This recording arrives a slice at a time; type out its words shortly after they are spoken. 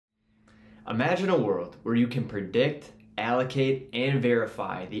Imagine a world where you can predict, allocate, and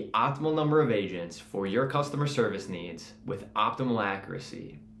verify the optimal number of agents for your customer service needs with optimal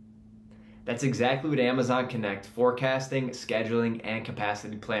accuracy. That's exactly what Amazon Connect forecasting, scheduling, and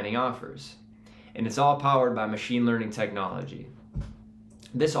capacity planning offers. And it's all powered by machine learning technology.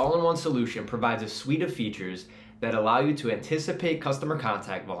 This all-in-one solution provides a suite of features that allow you to anticipate customer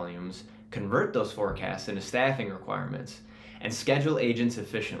contact volumes, convert those forecasts into staffing requirements, and schedule agents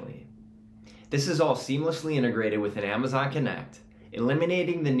efficiently. This is all seamlessly integrated within Amazon Connect,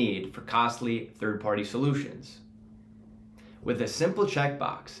 eliminating the need for costly third-party solutions. With a simple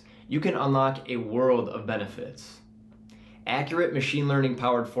checkbox, you can unlock a world of benefits. Accurate machine learning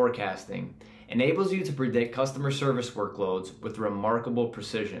powered forecasting enables you to predict customer service workloads with remarkable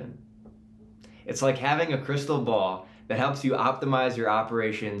precision. It's like having a crystal ball that helps you optimize your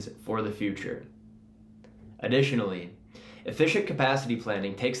operations for the future. Additionally, efficient capacity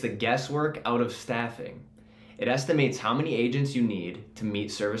planning takes the guesswork out of staffing. It estimates how many agents you need to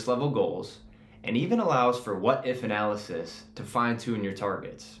meet service level goals and even allows for what-if analysis to fine-tune your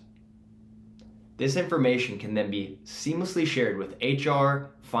targets. This information can then be seamlessly shared with HR,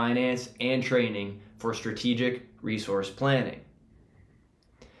 finance, and training for strategic resource planning.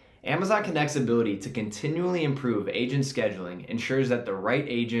 Amazon Connect's ability to continually improve agent scheduling ensures that the right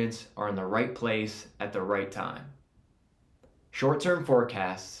agents are in the right place at the right time. Short-term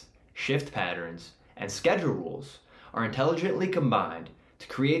forecasts, shift patterns, and schedule rules are intelligently combined to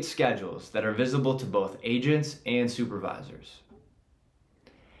create schedules that are visible to both agents and supervisors.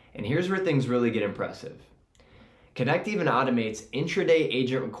 And here's where things really get impressive. Connect even automates intraday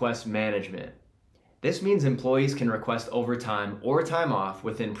agent request management. This means employees can request overtime or time off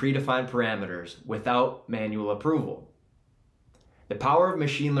within predefined parameters without manual approval. The power of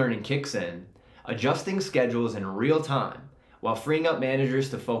machine learning kicks in, adjusting schedules in real time while freeing up managers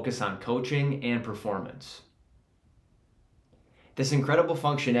to focus on coaching and performance. This incredible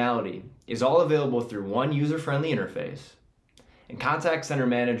functionality is all available through one user-friendly interface, and contact center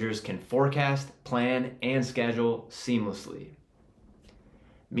managers can forecast, plan, and schedule seamlessly.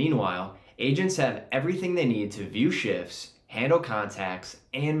 Meanwhile, agents have everything they need to view shifts, handle contacts,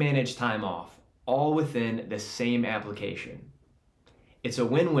 and manage time off, all within the same application. It's a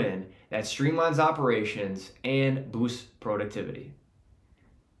win-win that streamlines operations and boosts productivity.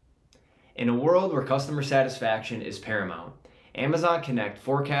 In a world where customer satisfaction is paramount, Amazon Connect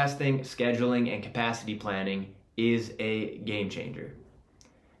forecasting, scheduling, and capacity planning is a game changer.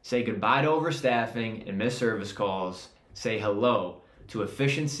 Say goodbye to overstaffing and missed service calls. Say hello to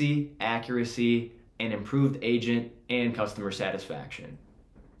efficiency, accuracy, and improved agent and customer satisfaction.